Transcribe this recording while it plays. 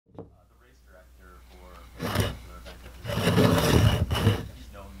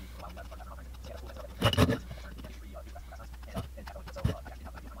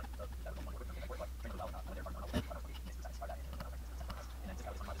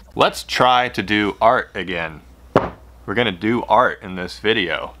Let's try to do art again. We're gonna do art in this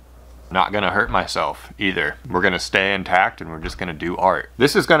video. Not gonna hurt myself either. We're gonna stay intact and we're just gonna do art.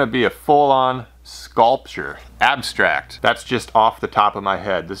 This is gonna be a full-on sculpture. Abstract. That's just off the top of my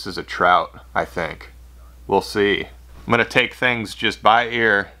head. This is a trout, I think. We'll see. I'm gonna take things just by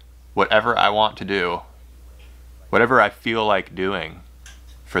ear, whatever I want to do. Whatever I feel like doing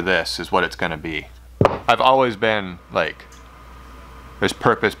for this is what it's gonna be. I've always been like, there's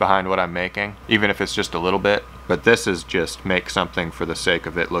purpose behind what I'm making, even if it's just a little bit. But this is just make something for the sake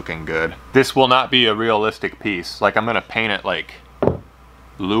of it looking good. This will not be a realistic piece. Like, I'm gonna paint it like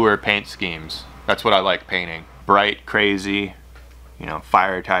lure paint schemes. That's what I like painting. Bright, crazy, you know,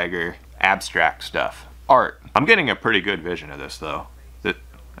 fire tiger, abstract stuff. Art. I'm getting a pretty good vision of this though.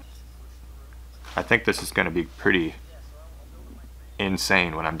 I think this is gonna be pretty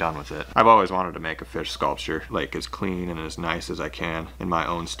insane when I'm done with it. I've always wanted to make a fish sculpture, like as clean and as nice as I can in my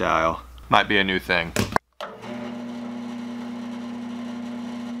own style. Might be a new thing.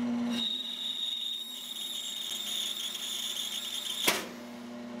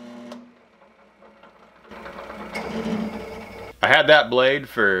 I had that blade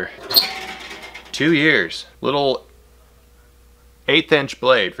for 2 years. Little 1/8 inch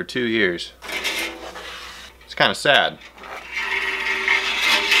blade for 2 years. It's kind of sad.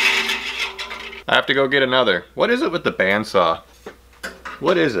 I have to go get another. What is it with the bandsaw?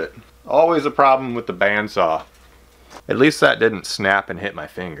 What is it? Always a problem with the bandsaw. At least that didn't snap and hit my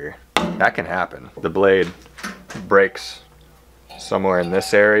finger. That can happen. The blade breaks somewhere in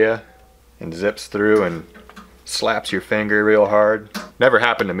this area and zips through and slaps your finger real hard. Never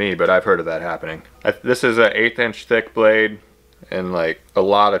happened to me, but I've heard of that happening. This is a 1/8 inch thick blade and like a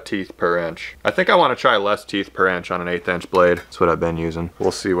lot of teeth per inch. I think I want to try less teeth per inch on an 1/8 inch blade. That's what I've been using.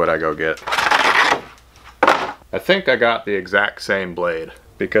 We'll see what I go get. I think I got the exact same blade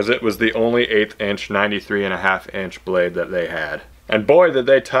because it was the only 1/8 inch 93.5 inch blade that they had. And boy, did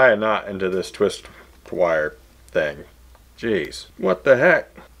they tie a knot into this twist wire thing. Jeez, what the heck?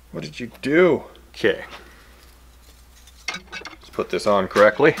 What did you do? Okay. Let's put this on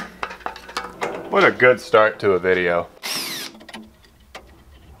correctly. What a good start to a video.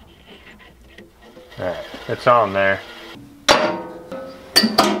 Alright, it's on there.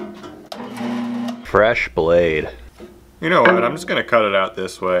 Fresh blade. You know what, I'm just gonna cut it out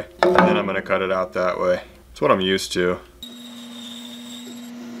this way, and then I'm gonna cut it out that way. It's what I'm used to.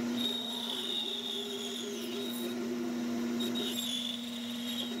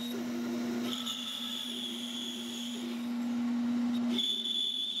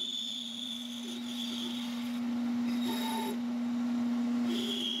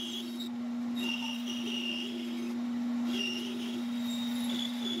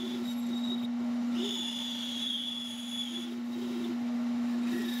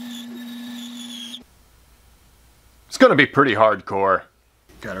 It's gonna be pretty hardcore.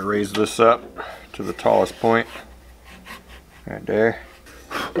 Gotta raise this up to the tallest point. Right there.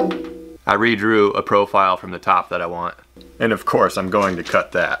 I redrew a profile from the top that I want. And of course I'm going to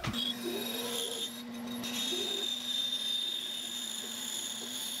cut that.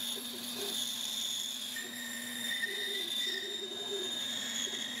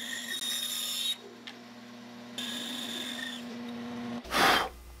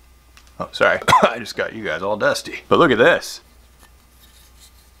 Oh, sorry. I just got you guys all dusty. But look at this.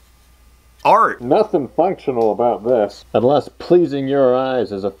 Art! Nothing functional about this. Unless pleasing your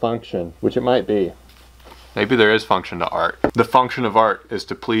eyes is a function, which it might be. Maybe there is function to art. The function of art is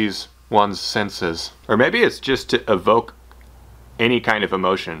to please one's senses. Or maybe it's just to evoke any kind of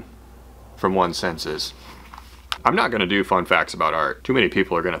emotion from one's senses. I'm not gonna do fun facts about art. Too many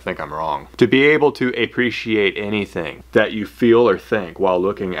people are gonna think I'm wrong. To be able to appreciate anything that you feel or think while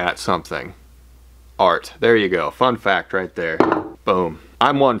looking at something. Art. There you go. Fun fact right there. Boom.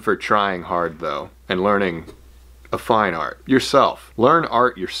 I'm one for trying hard though, and learning a fine art. Yourself. Learn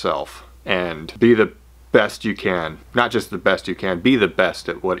art yourself and be the best you can. Not just the best you can, be the best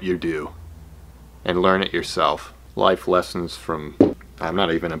at what you do. And learn it yourself. Life lessons from, I'm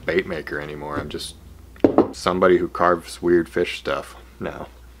not even a bait maker anymore. I'm just somebody who carves weird fish stuff now.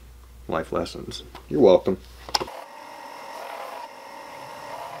 Life lessons. You're welcome.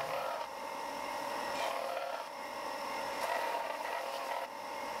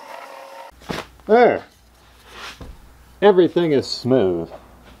 There. Everything is smooth.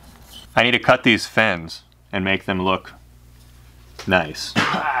 I need to cut these fins and make them look nice.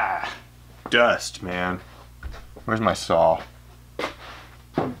 Ah, dust, man. Where's my saw?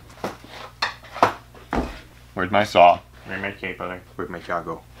 Where's my saw? Where's my cape? Where'd my saw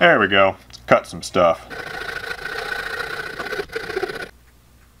go? There we go. Let's cut some stuff.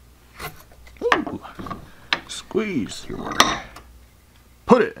 Squeeze your work.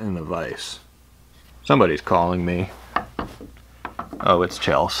 Put it in the vise. Somebody's calling me. Oh, it's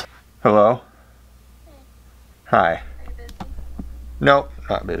Chels. Hello? Hi. Are you busy? Nope,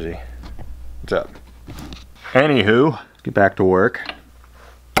 not busy. What's up? Anywho, get back to work.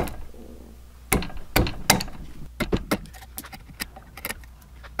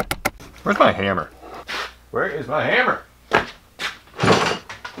 Where's my hammer? Where is my hammer?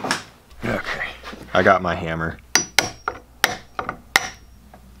 Okay, I got my hammer.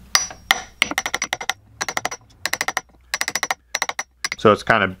 So it's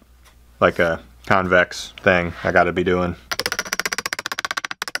kind of like a convex thing I gotta be doing.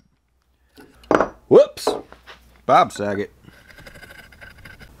 Whoops! Bob Saget.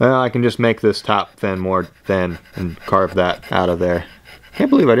 Well, I can just make this top fin more thin and carve that out of there. Can't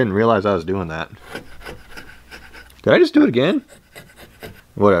believe I didn't realize I was doing that. Did I just do it again?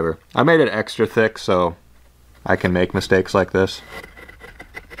 Whatever. I made it extra thick so I can make mistakes like this.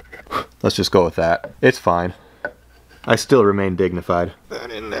 Let's just go with that. It's fine. I still remain dignified. That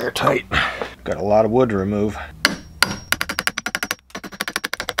in there tight. Got a lot of wood to remove.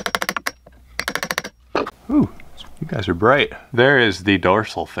 Ooh, you guys are bright. There is the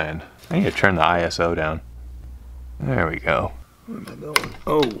dorsal fin. I need to turn the ISO down. There we go. Where am I going?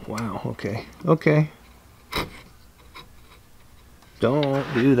 Oh, wow, okay. Okay.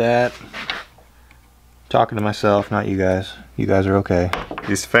 Don't do that. Talking to myself, not you guys. You guys are okay.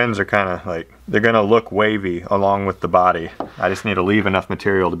 These fins are kind of like, they're gonna look wavy along with the body. I just need to leave enough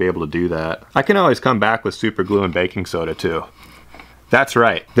material to be able to do that. I can always come back with super glue and baking soda too. That's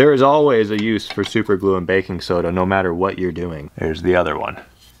right. There is always a use for super glue and baking soda no matter what you're doing. There's the other one.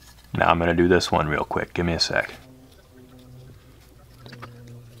 Now I'm gonna do this one real quick. Give me a sec.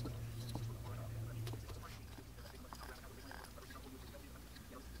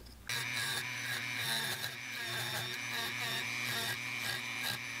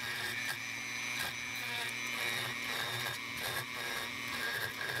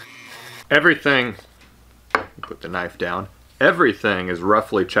 Everything, put the knife down, everything is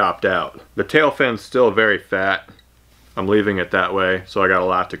roughly chopped out. The tail fin's still very fat. I'm leaving it that way, so I got a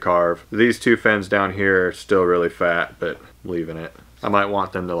lot to carve. These two fins down here are still really fat, but I'm leaving it. I might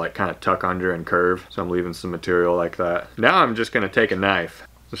want them to like kind of tuck under and curve, so I'm leaving some material like that. Now I'm just gonna take a knife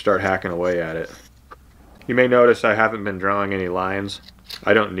and start hacking away at it. You may notice I haven't been drawing any lines.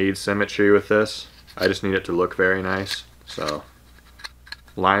 I don't need symmetry with this. I just need it to look very nice, so.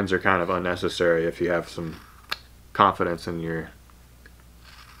 Lines are kind of unnecessary if you have some confidence in your,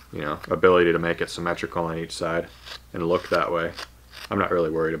 ability to make it symmetrical on each side and look that way. I'm not really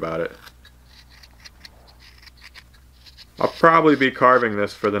worried about it. I'll probably be carving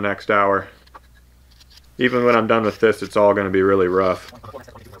this for the next hour. Even when I'm done with this, it's all going to be really rough.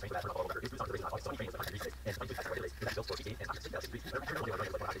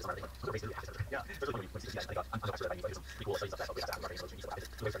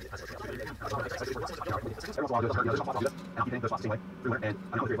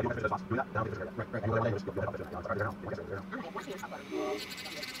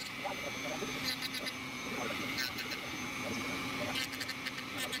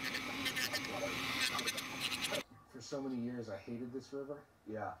 For so many years I hated this river.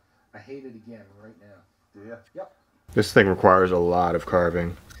 Yeah. I hate it again right now. Do you? Yep. This thing requires a lot of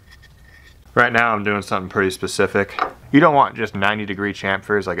carving. Right now I'm doing something pretty specific. You don't want just 90-degree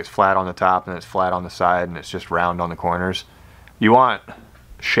chamfers, like it's flat on the top and it's flat on the side and it's just round on the corners. You want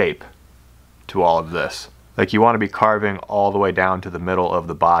shape to all of this. Like you want to be carving all the way down to the middle of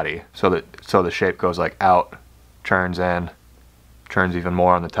the body so the shape goes like out, turns in, turns even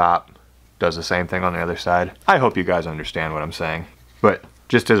more on the top, does the same thing on the other side. I hope you guys understand what I'm saying. But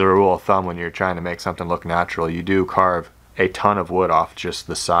just as a rule of thumb, when you're trying to make something look natural, you do carve a ton of wood off just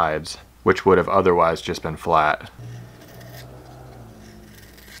the sides, which would have otherwise just been flat.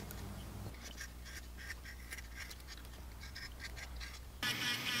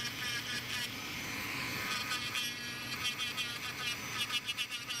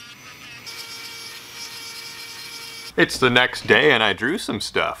 It's the next day and I drew some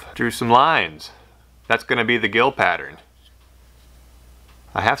stuff. Drew some lines. That's gonna be the gill pattern.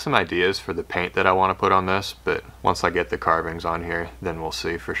 I have some ideas for the paint that I want to put on this, but once I get the carvings on here, then we'll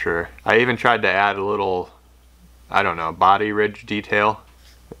see for sure. I even tried to add a little, I don't know, body ridge detail.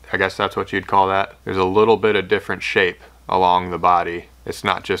 I guess that's what you'd call that. There's a little bit of different shape along the body. It's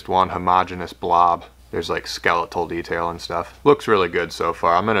not just one homogeneous blob. There's like skeletal detail and stuff. Looks really good so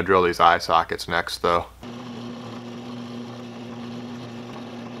far. I'm gonna drill these eye sockets next though.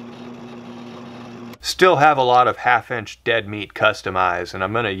 Still have a lot of 1/2 inch dead meat custom eyes, and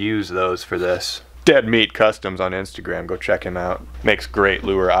I'm gonna use those for this. Dead Meat Customs on Instagram. Go check him out. Makes great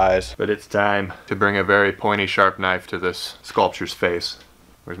lure eyes. But it's time to bring a very pointy, sharp knife to this sculpture's face.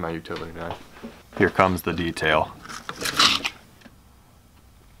 Where's my utility knife? Here comes the detail.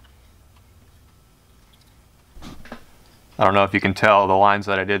 I don't know if you can tell the lines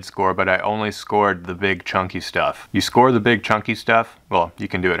that I did score, but I only scored the big chunky stuff. You score the big chunky stuff, well, you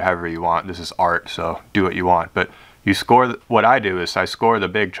can do it however you want. This is art, so do what you want. But you score, what I do is I score the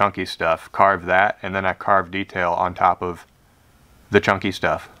big chunky stuff, carve that, and then I carve detail on top of the chunky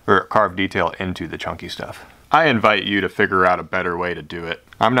stuff, or carve detail into the chunky stuff. I invite you to figure out a better way to do it.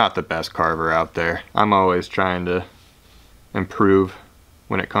 I'm not the best carver out there. I'm always trying to improve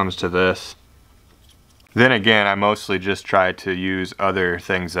when it comes to this. Then again, I mostly just try to use other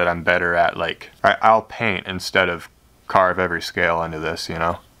things that I'm better at, like I'll paint instead of carve every scale into this, you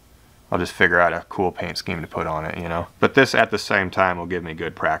know? I'll just figure out a cool paint scheme to put on it, you know? But this at the same time will give me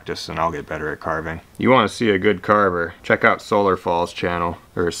good practice and I'll get better at carving. You want to see a good carver, check out Solar Fall's channel,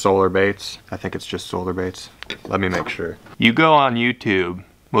 or Solar Baits. I think it's just Solar Baits. Let me make sure. You go on YouTube,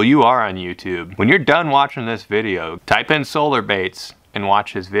 well you are on YouTube. When you're done watching this video, type in Solar Baits and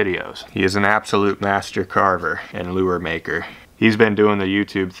watch his videos. He is an absolute master carver and lure maker. He's been doing the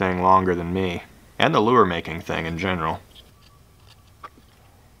YouTube thing longer than me, and the lure making thing in general.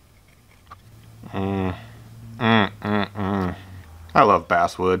 I love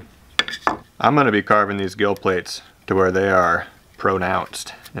basswood. I'm gonna be carving these gill plates to where they are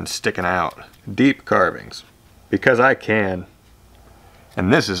pronounced and sticking out. Deep carvings, because I can.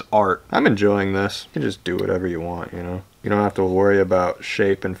 And this is art. I'm enjoying this. You can just do whatever you want, you know? You don't have to worry about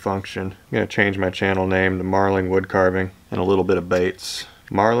shape and function. I'm gonna change my channel name to Marling Wood Carving and a little bit of baits.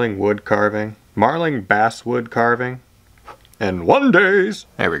 Marling Wood Carving, Marling Basswood Carving, and one days.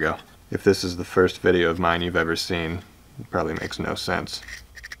 There we go. If this is the first video of mine you've ever seen, it probably makes no sense.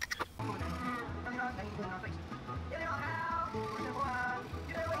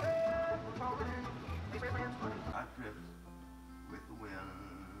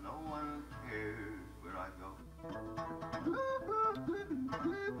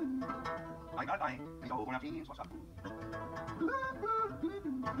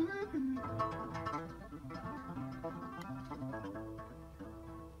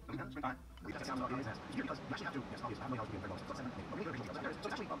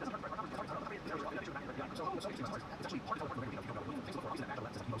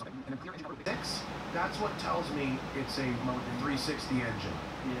 That's what tells me it's a 360 engine.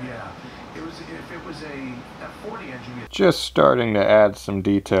 Yeah. It was, if it was a F40 engine. Just starting to add some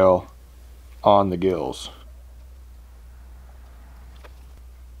detail on the gills.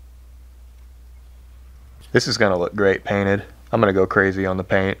 This is gonna look great painted. I'm gonna go crazy on the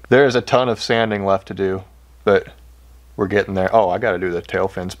paint. There is a ton of sanding left to do, but we're getting there. Oh, I gotta do the tail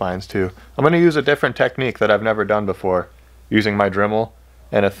fin spines too. I'm gonna use a different technique that I've never done before, using my Dremel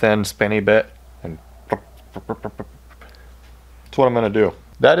and a thin spinny bit, and that's what I'm gonna do.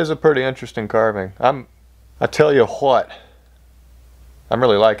 That is a pretty interesting carving. I tell you what, I'm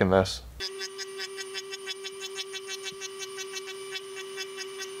really liking this.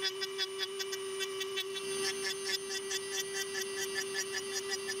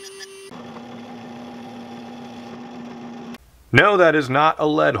 No, that is not a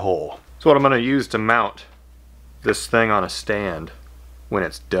lead hole. It's what I'm going to use to mount this thing on a stand when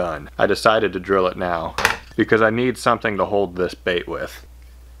it's done. I decided to drill it now because I need something to hold this bait with.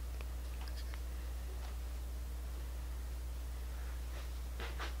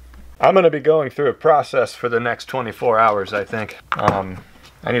 I'm going to be going through a process for the next 24 hours, I think.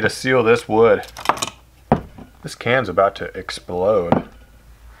 I need to seal this wood. This can's about to explode.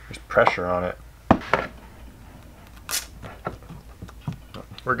 There's pressure on it.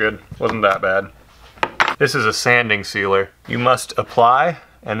 We're good. Wasn't that bad. This is a sanding sealer. You must apply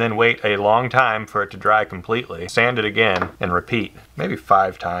and then wait a long time for it to dry completely. Sand it again and repeat. Maybe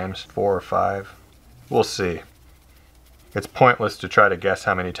 5 times, 4 or 5. We'll see. It's pointless to try to guess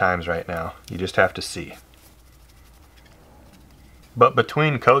how many times right now. You just have to see. But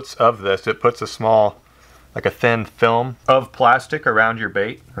between coats of this, it puts a small, like a thin film of plastic around your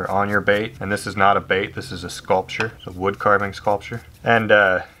bait, or on your bait. And this is not a bait, this is a sculpture, it's a wood carving sculpture. And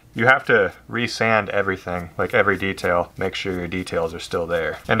you have to re-sand everything, like every detail, make sure your details are still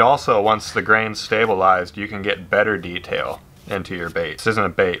there. And also, once the grain's stabilized, you can get better detail into your bait. This isn't a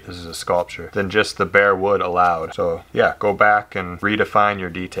bait, this is a sculpture, than just the bare wood allowed. So yeah, go back and redefine your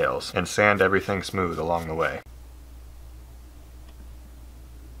details and sand everything smooth along the way.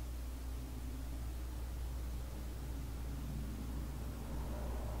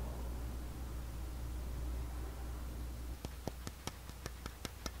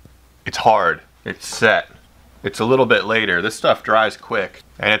 It's hard. It's set. It's a little bit later. This stuff dries quick.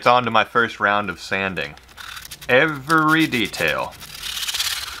 And it's on to my first round of sanding. Every detail.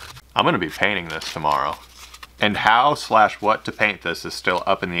 I'm gonna be painting this tomorrow. And how/what to paint this is still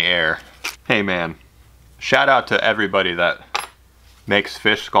up in the air. Hey man, shout out to everybody that makes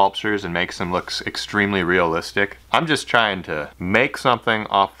fish sculptures and makes them look extremely realistic. I'm just trying to make something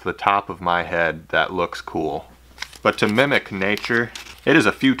off the top of my head that looks cool. But to mimic nature, it is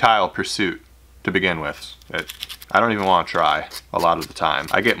a futile pursuit to begin with. I don't even want to try a lot of the time.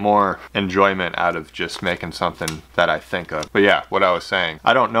 I get more enjoyment out of just making something that I think of. But yeah, what I was saying,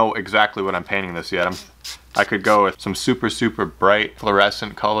 I don't know exactly what I'm painting this yet. I could go with some super bright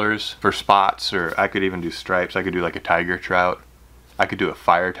fluorescent colors for spots, or I could even do stripes. I could do like a tiger trout. I could do a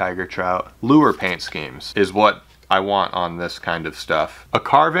fire tiger trout. Lure paint schemes is what I want on this kind of stuff. A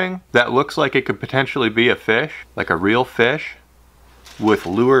carving that looks like it could potentially be a fish, like a real fish, with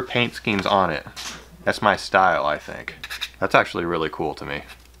lure paint schemes on it. That's my style, I think. That's actually really cool to me.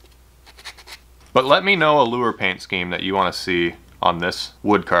 But let me know a lure paint scheme that you want to see on this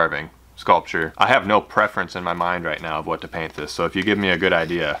wood carving sculpture. I have no preference in my mind right now of what to paint this, so if you give me a good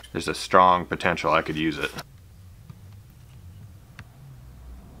idea, there's a strong potential I could use it.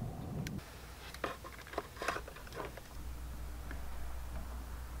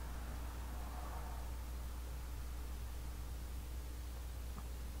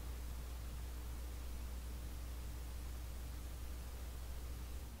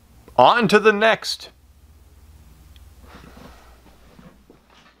 On to the next.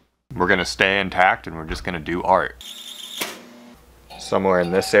 We're gonna stay intact and we're just gonna do art. Somewhere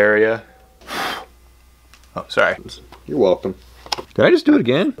in this area. Oh, sorry. You're welcome. Did I just do it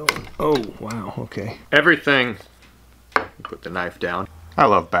again? Oh, wow, okay. Everything. Put the knife down. I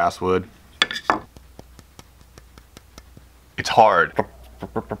love basswood. It's hard.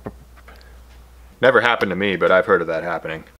 Never happened to me, but I've heard of that happening.